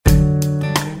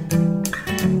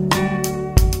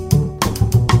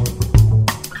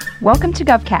Welcome to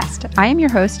GovCast. I am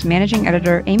your host, Managing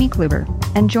Editor Amy Kluber,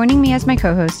 and joining me as my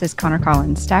co-host is Connor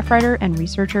Collins, staff writer and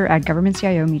researcher at Government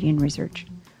CIO Media and Research.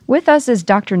 With us is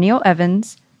Dr. Neil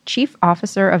Evans, Chief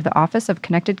Officer of the Office of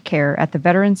Connected Care at the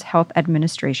Veterans Health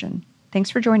Administration.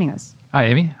 Thanks for joining us. Hi,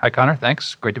 Amy. Hi, Connor.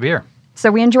 Thanks. Great to be here.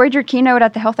 So we enjoyed your keynote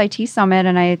at the Health IT Summit,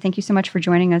 and I thank you so much for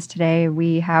joining us today.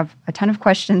 We have a ton of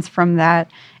questions from that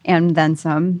and then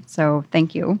some, so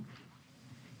thank you.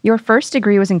 Your first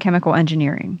degree was in chemical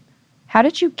engineering. How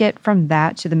did you get from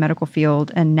that to the medical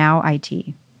field and now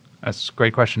IT? That's a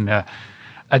great question.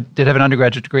 I did have an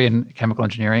undergraduate degree in chemical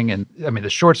engineering. And the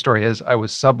short story is I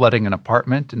was subletting an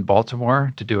apartment in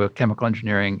Baltimore to do a chemical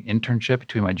engineering internship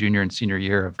between my junior and senior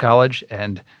year of college.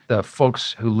 And the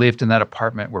folks who lived in that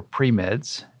apartment were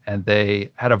pre-meds, and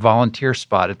they had a volunteer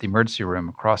spot at the emergency room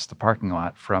across the parking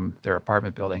lot from their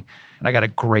apartment building. And I got a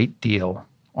great deal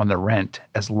on the rent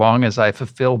as long as I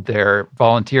fulfilled their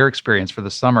volunteer experience for the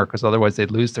summer, because otherwise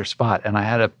they'd lose their spot. And I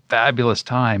had a fabulous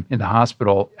time in the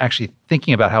hospital actually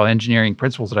thinking about how engineering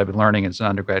principles that I've been learning as an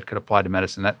undergrad could apply to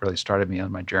medicine. That really started me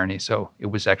on my journey. So it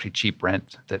was actually cheap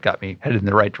rent that got me headed in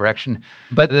the right direction.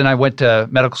 But then I went to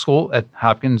medical school at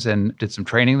Hopkins and did some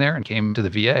training there and came to the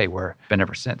VA, where I've been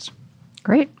ever since.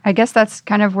 Great. I guess that's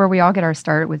kind of where we all get our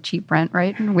start, with cheap rent,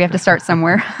 right? We have to start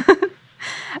somewhere.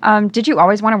 Did you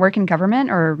always want to work in government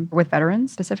or with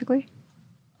veterans specifically?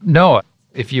 No.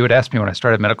 If you had asked me when I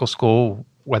started medical school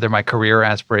whether my career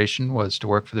aspiration was to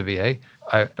work for the VA,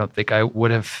 I don't think I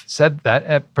would have said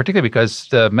that, particularly because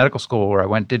the medical school where I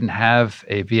went didn't have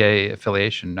a VA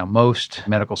affiliation. Now, most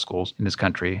medical schools in this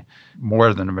country,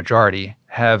 more than a majority,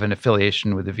 have an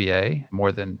affiliation with the VA.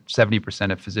 More than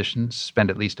 70% of physicians spend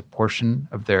at least a portion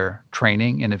of their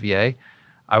training in a VA.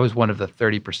 I was one of the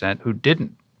 30% who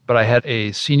didn't. But I had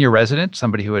a senior resident,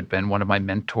 somebody who had been one of my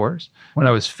mentors. When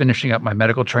I was finishing up my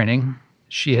medical training,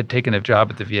 she had taken a job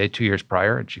at the VA 2 years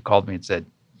prior, and she called me and said,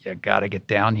 "You got to get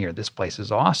down here. This place is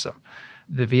awesome."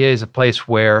 The VA is a place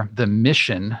where the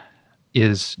mission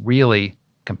is really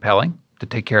compelling to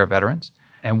take care of veterans,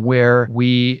 and where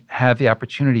we have the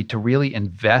opportunity to really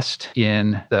invest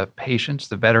in the patients,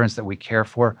 the veterans that we care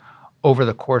for, over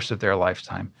the course of their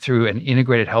lifetime through an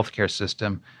integrated healthcare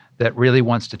system that really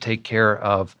wants to take care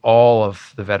of all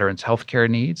of the veterans' healthcare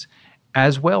needs,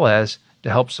 as well as to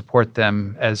help support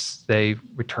them as they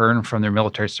return from their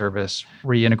military service,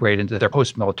 reintegrate into their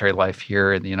post-military life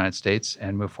here in the United States,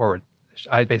 and move forward.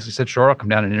 I basically said, sure, I'll come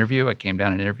down and interview. I came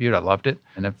down and interviewed. I loved it,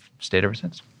 and I've stayed ever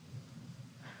since.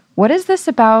 What is this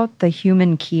about the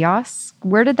human kiosk?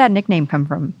 Where did that nickname come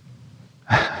from?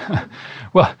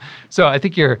 Well, so I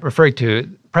think you're referring to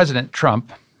President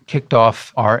Trump kicked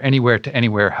off our Anywhere to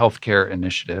Anywhere healthcare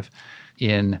initiative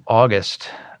in August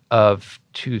of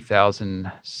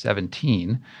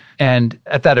 2017. And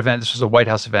at that event, this was a White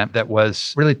House event that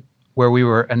was really where we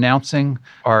were announcing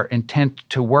our intent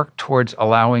to work towards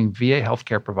allowing VA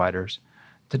healthcare providers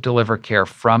to deliver care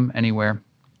from anywhere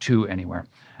to anywhere.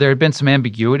 There had been some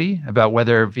ambiguity about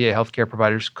whether VA healthcare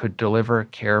providers could deliver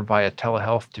care via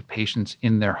telehealth to patients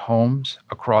in their homes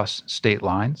across state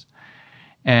lines.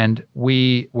 And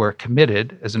we were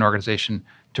committed as an organization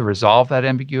to resolve that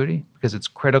ambiguity, because it's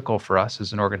critical for us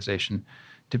as an organization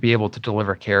to be able to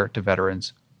deliver care to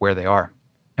veterans where they are.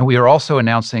 And we are also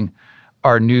announcing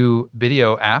our new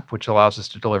video app, which allows us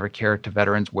to deliver care to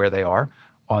veterans where they are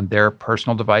on their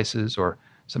personal devices, or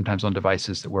sometimes on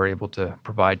devices that we're able to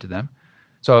provide to them.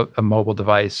 So a mobile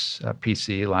device, a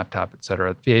PC, laptop, et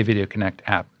cetera, VA Video Connect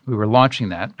app. We were launching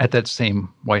that at that same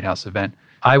White House event.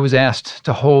 I was asked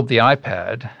to hold the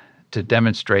iPad to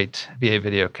demonstrate VA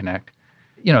Video Connect.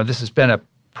 This has been a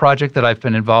project that I've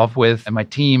been involved with, and my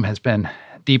team has been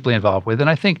deeply involved with.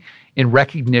 And I think in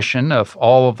recognition of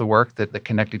all of the work that the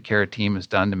Connected Care team has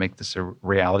done to make this a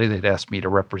reality, they'd asked me to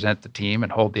represent the team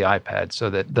and hold the iPad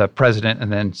so that the president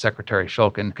and then Secretary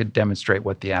Shulkin could demonstrate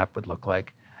what the app would look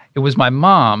like. It was my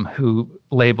mom who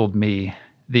labeled me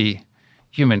the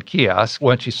human kiosk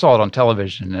when she saw it on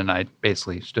television, and I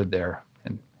basically stood there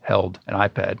and held an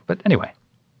iPad. But anyway,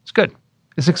 it's good.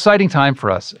 It's an exciting time for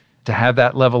us to have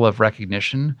that level of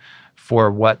recognition for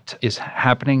what is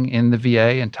happening in the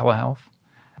VA and telehealth.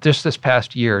 Just this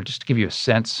past year, just to give you a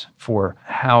sense for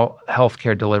how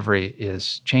healthcare delivery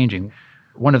is changing,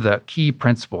 one of the key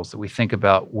principles that we think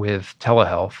about with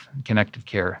telehealth and connected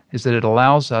care is that it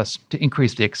allows us to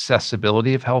increase the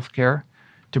accessibility of healthcare,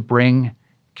 to bring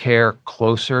care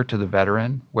closer to the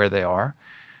veteran where they are.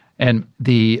 And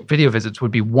the video visits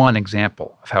would be one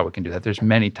example of how we can do that. There's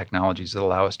many technologies that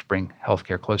allow us to bring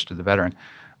healthcare close to the veteran.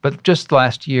 But just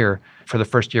last year, for the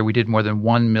first year, we did more than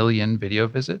 1 million video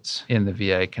visits in the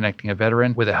VA, connecting a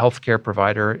veteran with a healthcare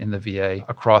provider in the VA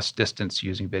across distance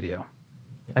using video.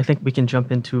 I think we can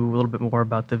jump into a little bit more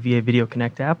about the VA Video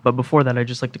Connect app. But before that, I'd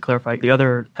just like to clarify the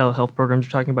other telehealth programs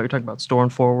you're talking about. You're talking about Store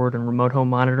and Forward and remote home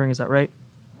monitoring. Is that right?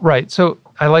 Right. So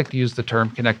I like to use the term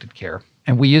connected care.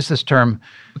 And we use this term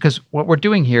because what we're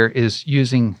doing here is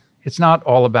it's not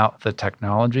all about the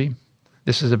technology.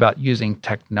 This is about using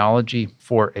technology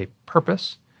for a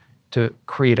purpose to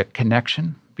create a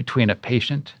connection between a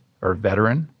patient or a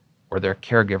veteran or their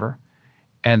caregiver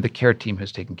and the care team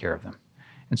who's taking care of them.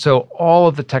 And so all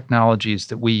of the technologies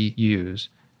that we use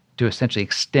to essentially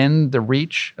extend the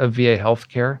reach of VA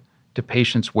healthcare to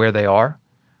patients where they are,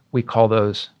 we call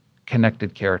those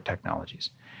connected care technologies.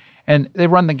 And they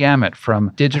run the gamut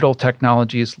from digital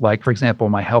technologies like, for example,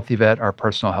 My Healthy Vet, our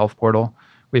personal health portal.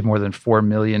 We have more than 4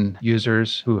 million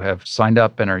users who have signed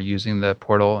up and are using the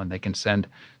portal, and they can send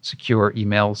secure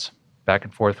emails back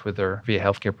and forth with their VA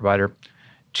healthcare provider,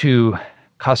 to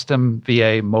custom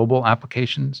VA mobile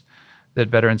applications that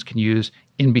veterans can use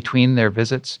in between their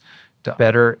visits to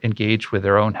better engage with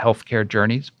their own healthcare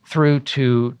journeys, through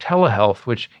to telehealth,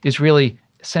 which is really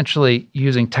essentially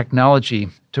using technology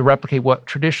to replicate what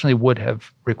traditionally would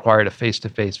have required a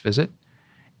face-to-face visit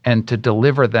and to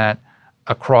deliver that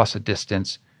across a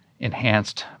distance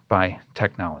enhanced by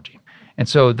technology. And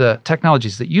so the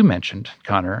technologies that you mentioned,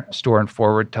 Connor, Store and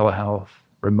Forward telehealth,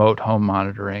 remote home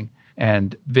monitoring,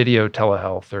 and video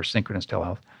telehealth or synchronous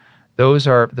telehealth, those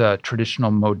are the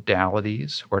traditional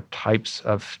modalities or types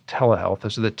of telehealth.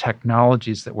 Those are the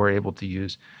technologies that we're able to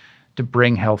use to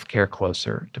bring healthcare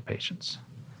closer to patients.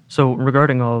 So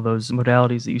regarding all of those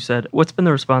modalities that you said, what's been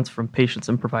the response from patients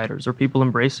and providers? Are people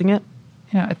embracing it?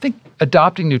 Yeah, I think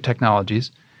adopting new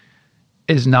technologies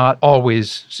is not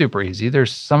always super easy.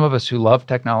 There's some of us who love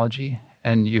technology,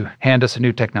 and you hand us a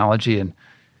new technology and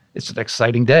it's an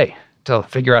exciting day to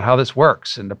figure out how this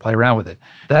works and to play around with it.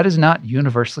 That is not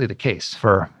universally the case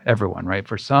for everyone, right?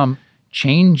 For some,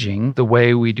 changing the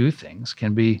way we do things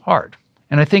can be hard.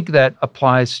 And I think that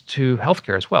applies to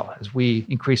healthcare as well, as we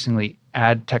increasingly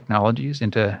add technologies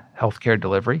into healthcare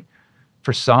delivery.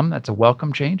 For some, that's a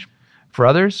welcome change. For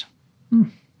others,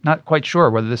 not quite sure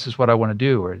whether this is what I want to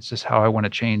do or is this how I want to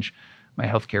change my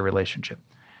healthcare relationship.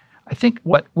 I think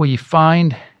what we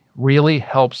find really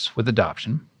helps with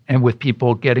adoption and with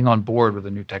people getting on board with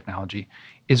a new technology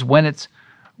is when it's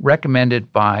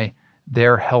recommended by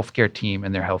their healthcare team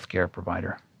and their healthcare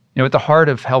provider. At the heart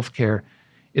of healthcare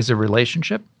is a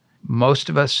relationship. Most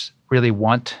of us really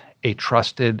want a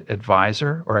trusted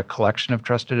advisor or a collection of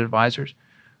trusted advisors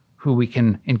who we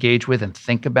can engage with and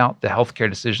think about the healthcare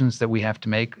decisions that we have to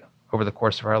make over the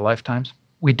course of our lifetimes.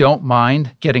 We don't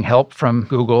mind getting help from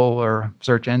Google or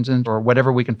search engines or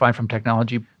whatever we can find from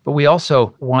technology, but we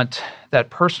also want that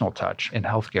personal touch in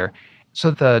healthcare. So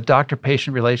the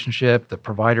doctor-patient relationship, the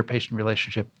provider-patient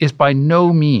relationship is by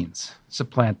no means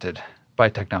supplanted by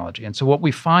technology. And so what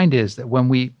we find is that when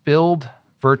we build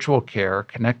virtual care,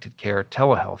 connected care,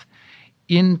 telehealth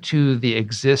into the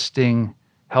existing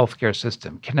healthcare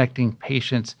system, connecting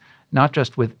patients not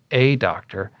just with a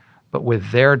doctor, but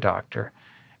with their doctor,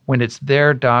 when it's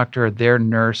their doctor, their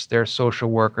nurse, their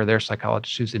social worker, their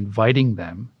psychologist who's inviting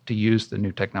them to use the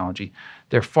new technology,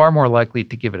 they're far more likely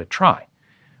to give it a try.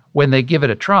 When they give it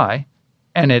a try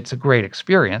and it's a great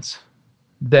experience,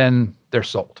 then they're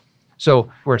sold.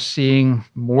 So we're seeing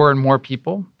more and more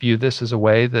people view this as a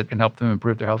way that can help them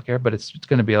improve their healthcare, but it's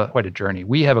going to be quite a journey.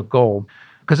 We have a goal,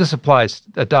 because this applies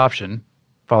adoption,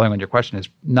 following on your question, is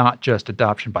not just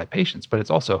adoption by patients, but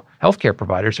it's also healthcare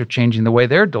providers are changing the way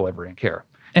they're delivering care.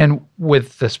 And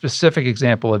with the specific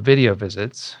example of video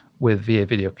visits with VA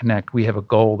Video Connect, we have a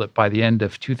goal that by the end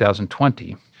of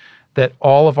 2020, that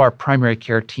all of our primary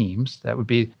care teams, that would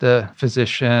be the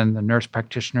physician, the nurse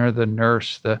practitioner, the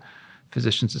nurse, the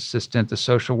physician's assistant, the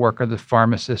social worker, the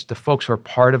pharmacist, the folks who are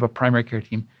part of a primary care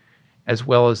team, as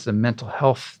well as the mental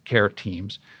health care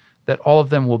teams, that all of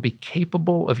them will be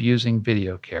capable of using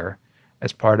video care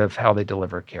as part of how they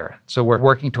deliver care. So we're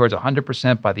working towards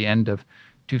 100% by the end of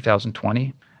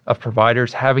 2020 of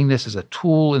providers having this as a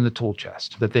tool in the tool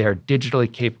chest, that they are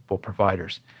digitally capable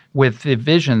providers, with the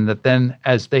vision that then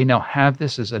as they now have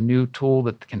this as a new tool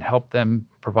that can help them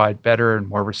provide better and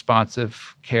more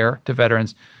responsive care to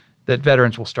veterans, that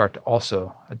veterans will start to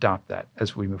also adopt that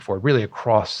as we move forward, really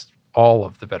across all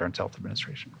of the Veterans Health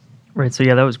Administration. Right. So,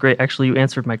 yeah, that was great. Actually, you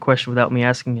answered my question without me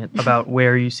asking it about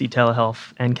where you see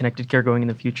telehealth and connected care going in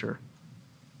the future.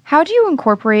 How do you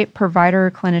incorporate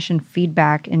provider-clinician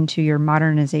feedback into your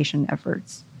modernization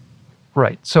efforts?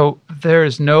 Right. So there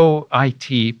is no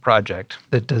IT project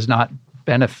that does not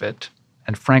benefit,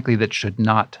 and frankly, that should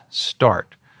not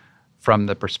start from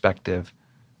the perspective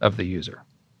of the user.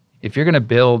 If you're going to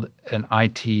build an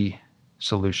IT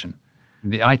solution,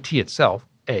 the IT itself,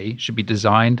 A, should be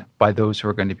designed by those who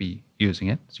are going to be using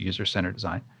it. It's user-centered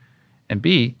design. And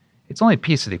B, it's only a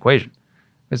piece of the equation.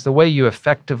 Because the way you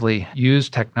effectively use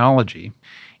technology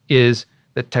is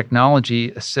that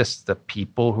technology assists the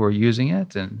people who are using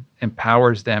it and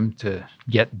empowers them to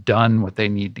get done what they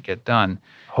need to get done,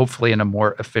 hopefully in a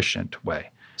more efficient way.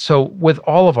 So with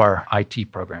all of our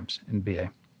IT programs in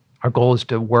VA, our goal is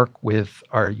to work with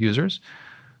our users,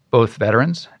 both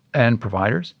veterans and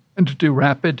providers, and to do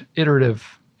rapid,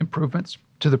 iterative improvements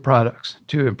to the products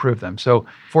to improve them. So,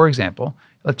 for example,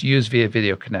 let's use VA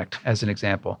Video Connect as an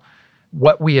example.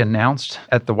 What we announced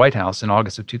at the White House in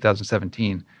August of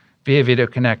 2017, VA Video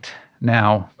Connect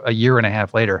now, a year and a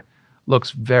half later,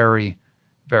 looks very,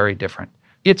 very different.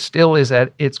 It still is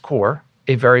at its core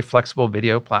a very flexible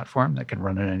video platform that can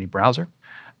run in any browser.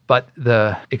 But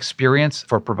the experience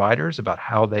for providers about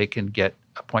how they can get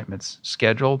appointments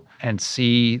scheduled and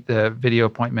see the video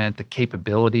appointment, the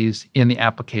capabilities in the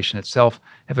application itself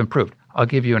have improved. I'll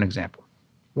give you an example.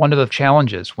 One of the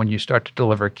challenges when you start to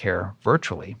deliver care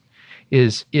virtually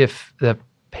is if the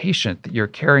patient that you're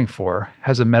caring for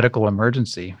has a medical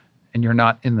emergency and you're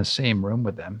not in the same room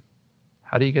with them,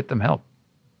 how do you get them help?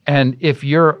 And if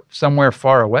you're somewhere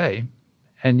far away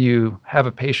and you have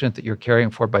a patient that you're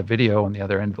caring for by video on the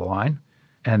other end of the line,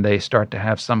 and they start to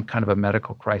have some kind of a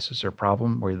medical crisis or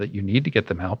problem where that you need to get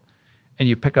them help, and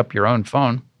you pick up your own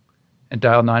phone and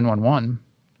dial 911,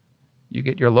 you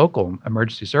get your local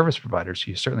emergency service providers.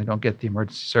 You certainly don't get the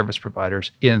emergency service providers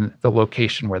in the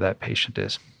location where that patient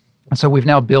is. And so we've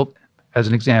now built, as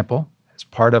an example, as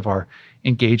part of our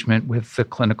engagement with the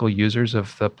clinical users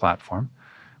of the platform,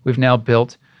 we've now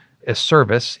built a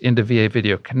service into VA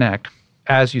Video Connect.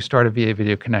 As you start a VA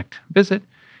Video Connect visit,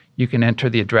 you can enter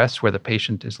the address where the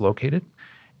patient is located,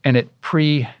 and it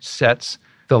presets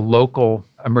the local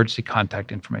emergency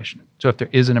contact information. So if there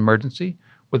is an emergency,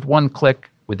 with one click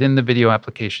within the video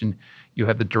application, you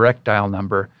have the direct dial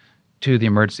number to the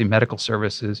emergency medical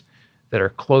services that are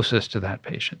closest to that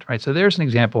patient, right? So there's an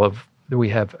example of that we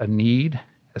have a need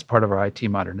as part of our IT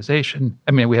modernization.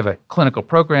 I mean, we have a clinical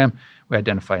program, we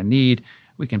identify a need,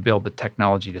 we can build the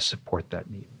technology to support that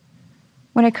need.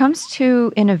 When it comes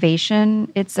to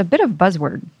innovation, it's a bit of a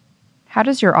buzzword. How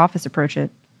does your office approach it?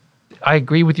 I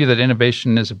agree with you that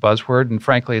innovation is a buzzword, and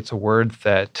frankly, it's a word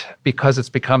that, because it's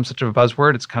become such a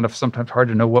buzzword, it's kind of sometimes hard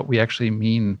to know what we actually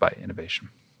mean by innovation.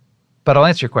 But I'll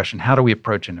answer your question, how do we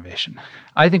approach innovation?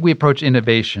 I think we approach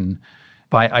innovation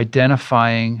by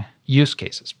identifying use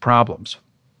cases, problems,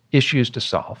 issues to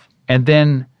solve, and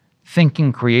then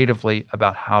thinking creatively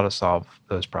about how to solve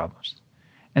those problems.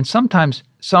 And sometimes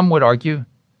some would argue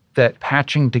that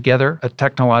patching together a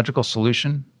technological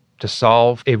solution to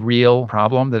solve a real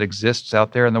problem that exists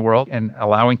out there in the world and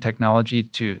allowing technology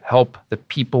to help the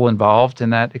people involved in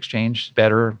that exchange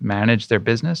better manage their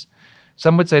business.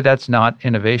 Some would say that's not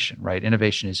innovation, right?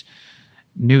 Innovation is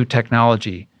new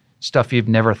technology, stuff you've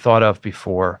never thought of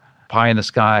before, pie in the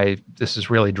sky. This is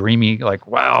really dreamy, like,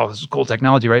 wow, this is cool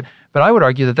technology, right? But I would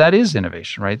argue that that is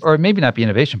innovation, right? Or maybe not be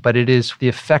innovation, but it is the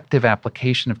effective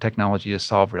application of technology to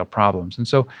solve real problems. And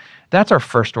so that's our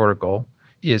first order goal,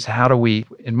 is how do we,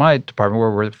 in my department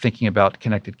where we're thinking about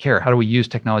connected care, how do we use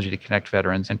technology to connect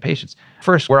veterans and patients?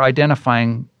 First, we're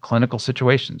identifying clinical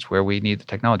situations where we need the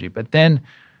technology. But then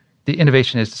the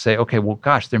innovation is to say, okay, well,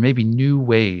 gosh, there may be new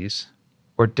ways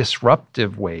or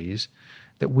disruptive ways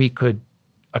that we could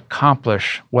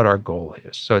accomplish what our goal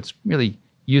is. So it's really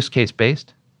use case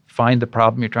based, find the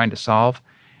problem you're trying to solve,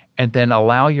 and then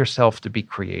allow yourself to be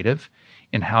creative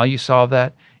in how you solve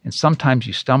that. And sometimes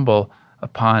you stumble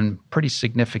upon pretty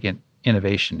significant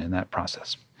innovation in that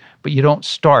process. But you don't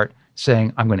start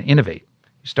saying, I'm going to innovate.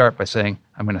 You start by saying,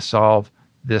 I'm going to solve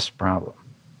this problem.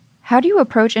 How do you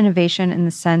approach innovation in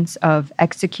the sense of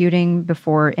executing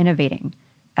before innovating,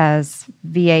 as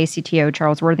VA CTO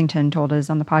Charles Worthington told us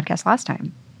on the podcast last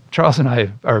time? Charles and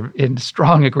I are in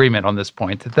strong agreement on this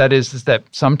point. That is that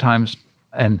sometimes,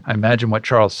 and I imagine what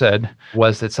Charles said,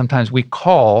 was that sometimes we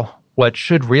call what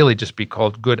should really just be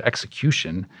called good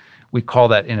execution, we call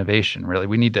that innovation, really.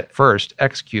 We need to first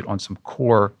execute on some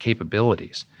core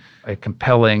capabilities, a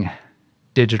compelling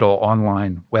digital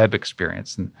online web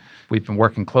experience. And we've been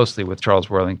working closely with Charles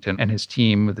Worthington and his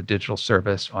team with the digital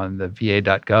service on the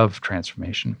va.gov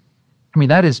transformation. I mean,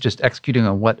 that is just executing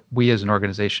on what we as an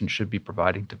organization should be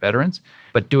providing to veterans,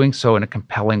 but doing so in a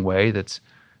compelling way that's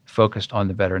focused on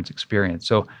the veteran's experience.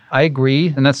 So I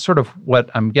agree, and that's sort of what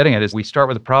I'm getting at is we start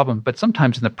with a problem, but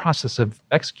sometimes in the process of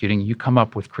executing, you come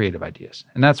up with creative ideas.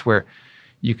 And that's where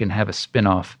you can have a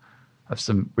spin-off of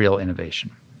some real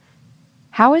innovation.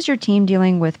 How is your team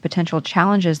dealing with potential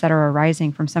challenges that are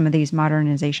arising from some of these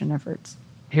modernization efforts?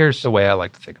 Here's the way I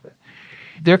like to think of it.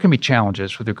 There can be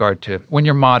challenges with regard to when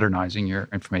you're modernizing your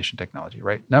information technology,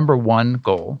 right? Number one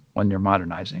goal when you're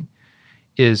modernizing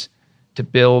is to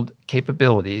build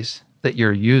capabilities that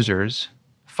your users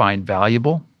find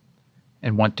valuable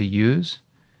and want to use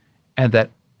and that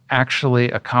actually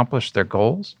accomplish their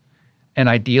goals. And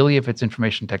ideally, if it's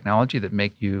information technology, that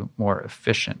make you more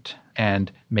efficient and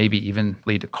maybe even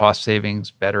lead to cost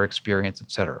savings, better experience,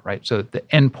 et cetera, right? So the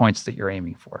endpoints that you're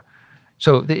aiming for.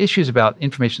 So the issues about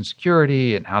information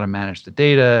security and how to manage the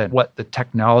data and what the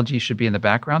technology should be in the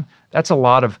background, that's a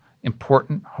lot of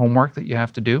important homework that you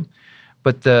have to do.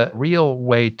 But the real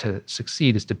way to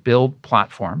succeed is to build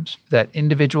platforms that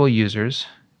individual users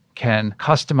can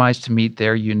customize to meet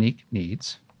their unique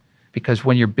needs. Because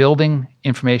when you're building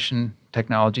information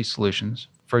technology solutions,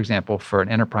 for example, for an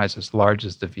enterprise as large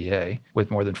as the VA,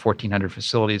 with more than 1,400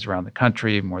 facilities around the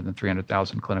country, more than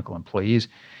 300,000 clinical employees,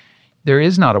 there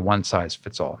is not a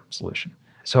one-size-fits-all solution.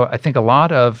 So I think a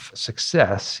lot of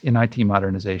success in IT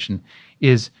modernization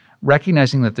is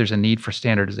recognizing that there's a need for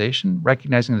standardization,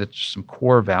 recognizing that there's some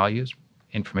core values,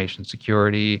 information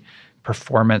security,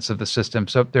 performance of the system.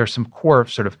 So there are some core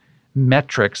sort of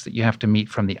metrics that you have to meet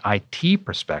from the IT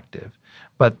perspective,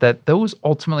 but that those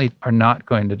ultimately are not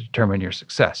going to determine your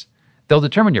success. They'll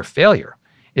determine your failure.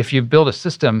 If you build a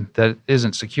system that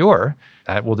isn't secure,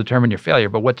 that will determine your failure.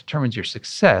 But what determines your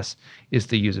success is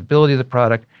the usability of the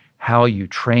product, how you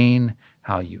train,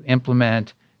 how you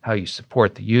implement, how you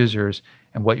support the users,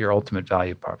 and what your ultimate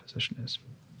value proposition is.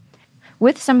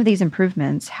 With some of these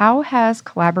improvements, how has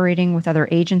collaborating with other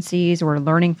agencies or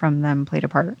learning from them played a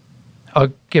part?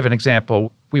 I'll give an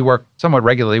example. We work somewhat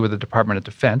regularly with the Department of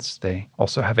Defense. They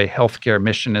also have a healthcare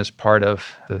mission as part of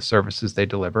the services they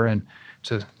deliver. And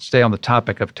to stay on the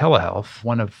topic of telehealth,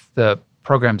 one of the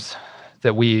programs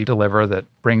that we deliver that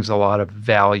brings a lot of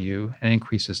value and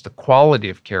increases the quality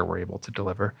of care we're able to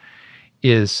deliver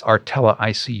is our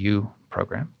tele-ICU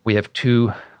program. We have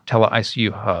 2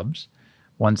 tele-ICU hubs.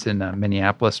 One's in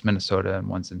Minneapolis, Minnesota, and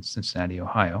one's in Cincinnati,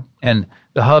 Ohio. And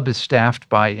the hub is staffed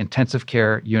by intensive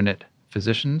care unit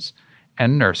physicians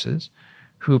and nurses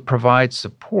who provide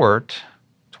support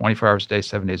 24 hours a day,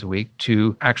 7 days a week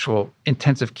to actual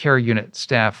intensive care unit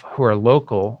staff who are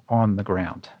local on the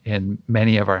ground in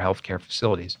many of our healthcare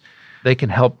facilities. They can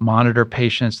help monitor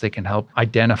patients. They can help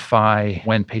identify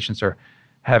when patients are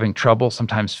having trouble,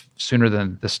 sometimes sooner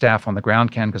than the staff on the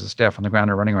ground can, because the staff on the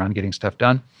ground are running around getting stuff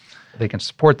done. They can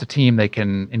support the team. They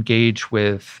can engage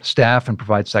with staff and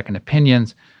provide second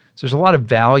opinions. So there's a lot of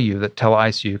value that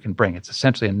tele-ICU can bring. It's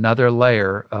essentially another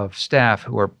layer of staff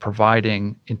who are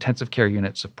providing intensive care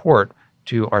unit support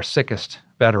to our sickest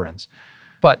veterans.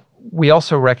 But we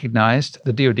also recognized,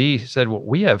 the DoD said, well,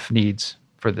 we have needs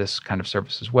for this kind of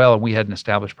service as well, and we had an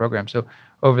established program. So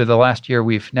over the last year,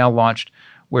 we've now launched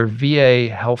where VA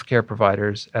healthcare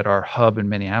providers at our hub in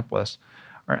Minneapolis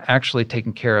are actually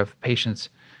taking care of patients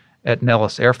at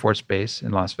Nellis Air Force Base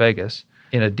in Las Vegas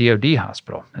in a DoD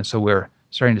hospital. And so we're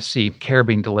starting to see care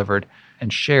being delivered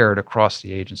and shared across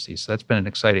the agency. So that's been an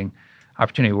exciting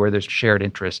opportunity where there's shared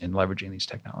interest in leveraging these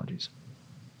technologies.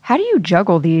 How do you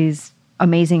juggle these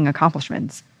amazing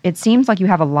accomplishments? It seems like you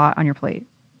have a lot on your plate.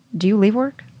 Do you leave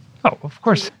work? Oh, of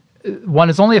course. One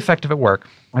is only effective at work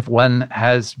if one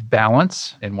has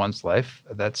balance in one's life.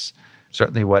 That's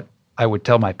certainly what I would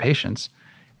tell my patients.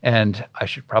 And I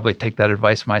should probably take that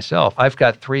advice myself. I've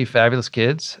got 3 fabulous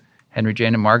kids, Henry,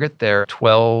 Jane, and Margaret. They're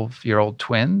 12-year-old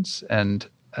twins and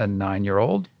a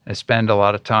 9-year-old. I spend a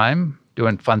lot of time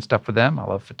doing fun stuff with them. I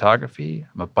love photography.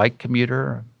 I'm a bike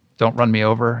commuter. Don't run me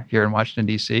over here in Washington,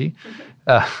 D.C.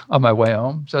 On my way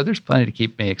home. So there's plenty to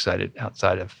keep me excited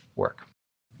outside of work.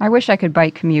 I wish I could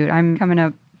bike commute. I'm coming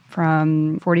up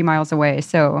from 40 miles away,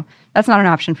 so that's not an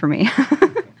option for me.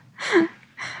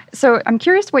 So I'm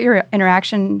curious what your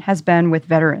interaction has been with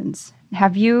veterans.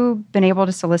 Have you been able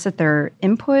to solicit their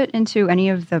input into any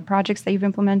of the projects that you've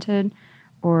implemented,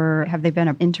 or have they been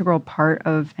an integral part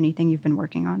of anything you've been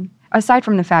working on? Aside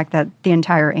from the fact that the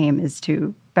entire aim is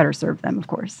to better serve them, of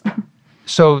course.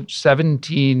 So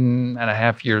 17 and a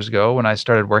half years ago, when I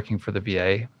started working for the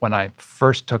VA, when I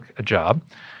first took a job,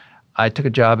 I took a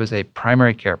job as a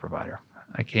primary care provider.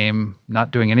 I came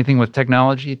not doing anything with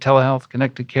technology, telehealth,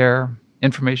 connected care,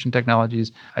 information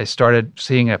technologies. I started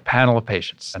seeing a panel of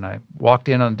patients, and I walked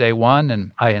in on day one,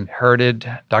 and I inherited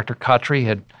Dr. Khatri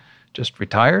had just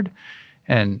retired,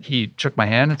 And he shook my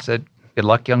hand and said, "Good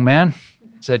luck, young man."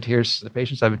 Said, "Here's the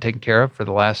patients I've been taking care of for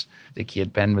the last," I think he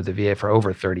had been with the VA for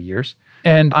over 30 years.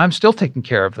 And I'm still taking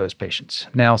care of those patients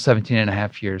now, 17 and a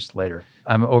half years later.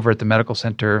 I'm over at the medical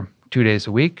center 2 days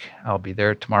a week. I'll be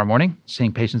there tomorrow morning,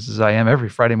 seeing patients as I am every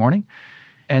Friday morning.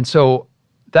 And so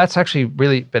that's actually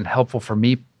really been helpful for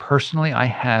me personally. I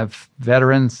have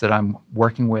veterans that I'm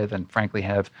working with and frankly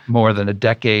have more than a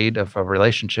decade of a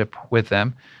relationship with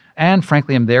them. And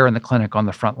frankly, I'm there in the clinic on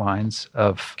the front lines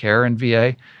of care in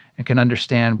VA and can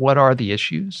understand what are the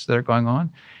issues that are going on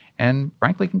and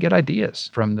frankly can get ideas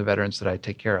from the veterans that I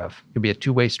take care of. It could be a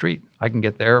two-way street. I can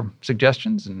get their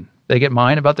suggestions and they get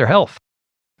mine about their health.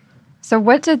 So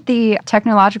what did the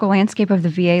technological landscape of the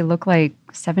VA look like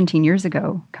 17 years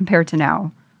ago compared to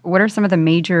now? What are some of the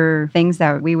major things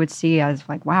that we would see as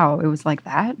like, wow, it was like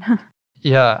that?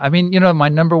 Yeah, I mean, my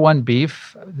number one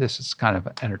beef, this is kind of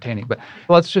entertaining, but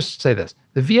let's just say this.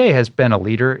 The VA has been a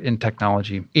leader in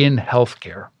technology in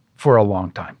healthcare for a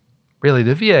long time. Really,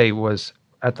 the VA was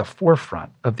at the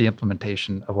forefront of the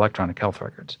implementation of electronic health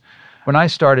records. When I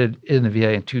started in the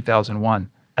VA in 2001,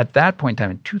 at that point in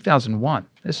time, in 2001,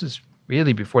 this is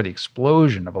really before the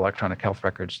explosion of electronic health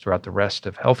records throughout the rest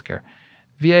of healthcare,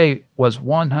 VA was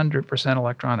 100%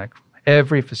 electronic.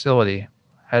 Every facility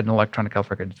had an electronic health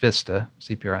record, VISTA,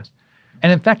 CPRS.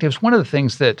 And in fact, it was one of the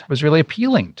things that was really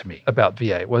appealing to me about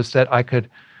VA was that I could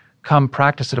come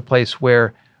practice at a place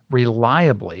where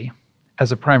reliably,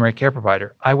 as a primary care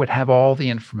provider, I would have all the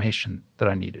information that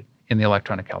I needed in the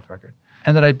electronic health record.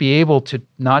 And that I'd be able to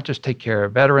not just take care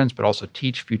of veterans, but also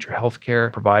teach future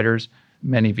healthcare providers.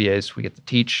 Many VAs, we get to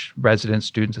teach residents,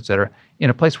 students, et cetera, in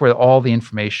a place where all the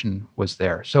information was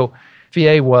there. So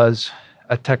VA was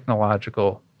a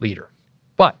technological leader.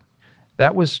 But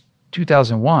that was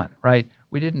 2001, right?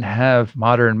 We didn't have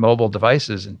modern mobile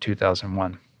devices in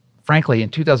 2001. Frankly, in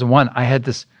 2001, I had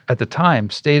this, at the time,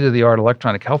 state-of-the-art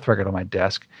electronic health record on my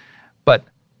desk, but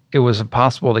it was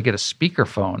impossible to get a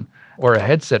speakerphone or a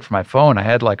headset for my phone. I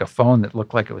had like a phone that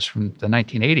looked like it was from the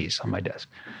 1980s on my desk.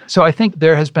 So I think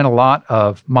there has been a lot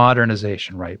of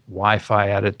modernization, right? Wi-Fi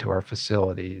added to our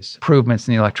facilities, improvements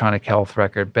in the electronic health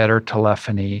record, better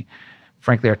telephony.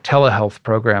 Frankly, our telehealth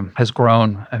program has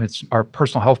grown. I mean, it's our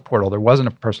personal health portal. There wasn't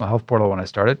a personal health portal when I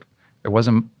started. There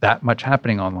wasn't that much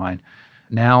happening online.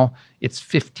 Now it's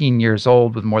 15 years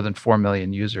old with more than 4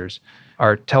 million users.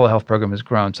 Our telehealth program has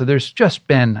grown. So there's just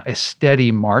been a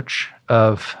steady march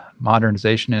of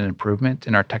modernization and improvement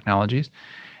in our technologies.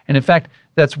 And in fact,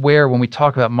 that's where when we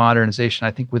talk about modernization,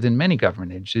 I think within many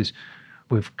government agencies,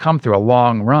 we've come through a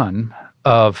long run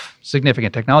of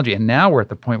significant technology. And now we're at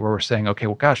the point where we're saying, okay,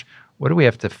 well, gosh, what do we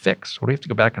have to fix? What do we have to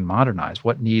go back and modernize?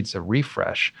 What needs a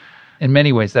refresh? In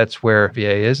many ways, that's where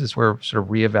VA is we're sort of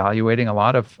reevaluating a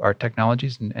lot of our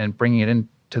technologies and bringing it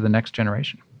into the next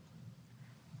generation.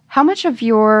 How much of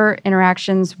your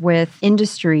interactions with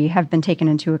industry have been taken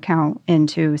into account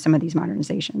into some of these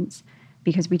modernizations?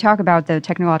 Because we talk about the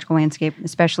technological landscape,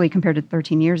 especially compared to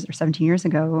 13 years or 17 years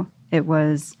ago, it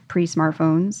was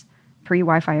pre-smartphones,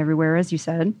 pre-Wi-Fi everywhere, as you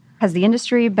said. Has the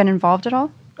industry been involved at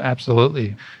all?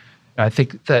 Absolutely. I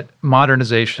think that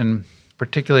modernization,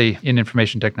 particularly in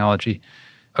information technology,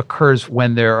 occurs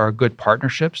when there are good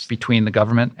partnerships between the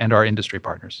government and our industry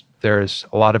partners. There is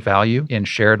a lot of value in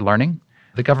shared learning.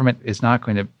 The government is not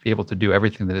going to be able to do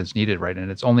everything that is needed, right? And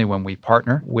it's only when we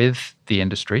partner with the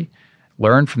industry,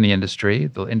 learn from the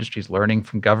industry's learning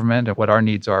from government and what our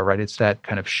needs are, right? It's that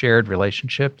kind of shared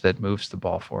relationship that moves the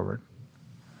ball forward.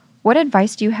 What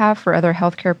advice do you have for other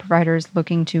healthcare providers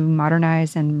looking to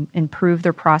modernize and improve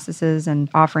their processes and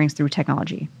offerings through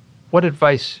technology? What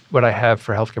advice would I have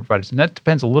for healthcare providers? And that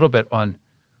depends a little bit on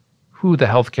who the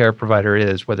healthcare provider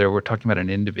is, whether we're talking about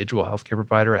an individual healthcare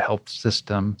provider, a health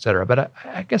system, et cetera. But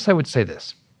I guess I would say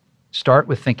this. Start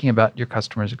with thinking about your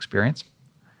customer's experience.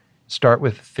 Start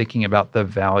with thinking about the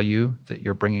value that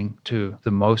you're bringing to the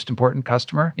most important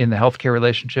customer in the healthcare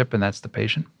relationship, and that's the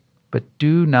patient. But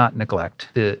do not neglect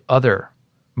the other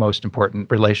most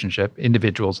important relationship,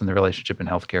 individuals in the relationship in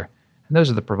healthcare, and those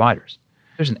are the providers.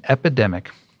 There's an epidemic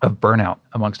of burnout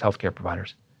amongst healthcare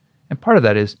providers. And part of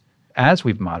that is, as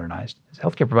we've modernized,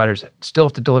 healthcare providers still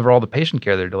have to deliver all the patient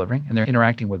care they're delivering, and they're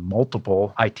interacting with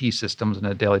multiple IT systems on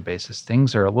a daily basis.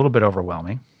 Things are a little bit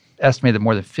overwhelming. Estimated that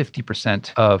more than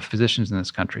 50% of physicians in this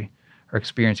country are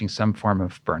experiencing some form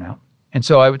of burnout. And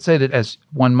so I would say that as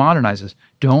one modernizes,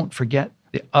 don't forget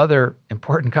the other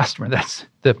important customer. That's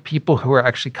the people who are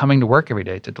actually coming to work every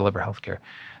day to deliver healthcare.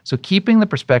 So keeping the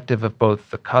perspective of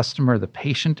both the customer, the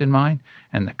patient in mind,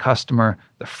 and the customer,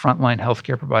 the frontline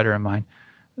healthcare provider in mind,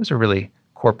 those are really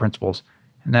core principles,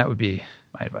 and that would be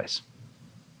my advice.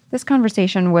 This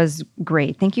conversation was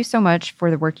great. Thank you so much for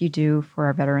the work you do for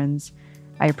our veterans.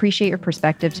 I appreciate your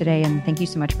perspective today, and thank you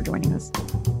so much for joining us.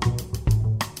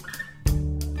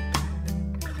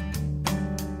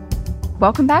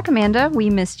 Welcome back, Amanda. We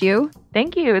missed you.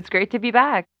 Thank you. It's great to be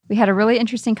back. We had a really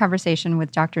interesting conversation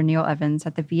with Dr. Neil Evans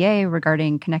at the VA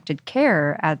regarding connected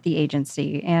care at the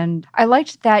agency. And I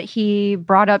liked that he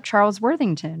brought up Charles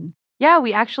Worthington. Yeah,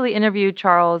 we actually interviewed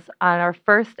Charles on our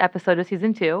first episode of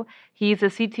season 2. He's a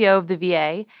CTO of the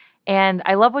VA. And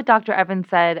I love what Dr. Evans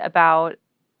said about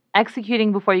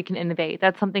executing before you can innovate.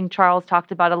 That's something Charles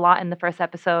talked about a lot in the first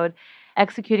episode.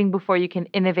 Executing before you can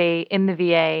innovate in the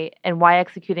VA and why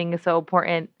executing is so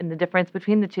important and the difference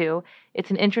between the two. It's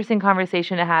an interesting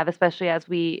conversation to have, especially as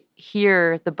we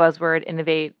hear the buzzword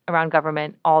innovate around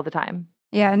government all the time.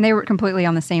 Yeah, and they were completely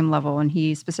on the same level, and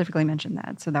he specifically mentioned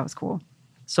that, so that was cool.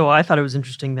 So I thought it was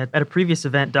interesting that at a previous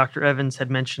event, Dr. Evans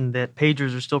had mentioned that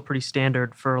pagers are still pretty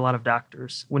standard for a lot of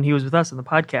doctors. When he was with us on the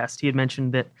podcast, he had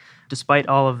mentioned that despite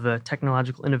all of the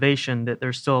technological innovation, that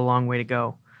there's still a long way to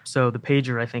go. So the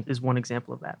pager, I think, is one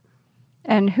example of that.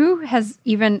 And who has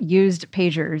even used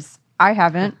pagers? I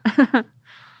haven't. I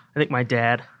think my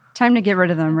dad. Time to get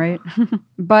rid of them, right?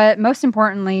 But most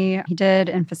importantly, he did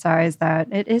emphasize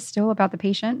that it is still about the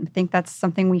patient. I think that's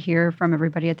something we hear from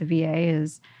everybody at the VA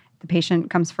is the patient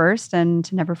comes first and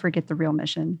to never forget the real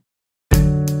mission.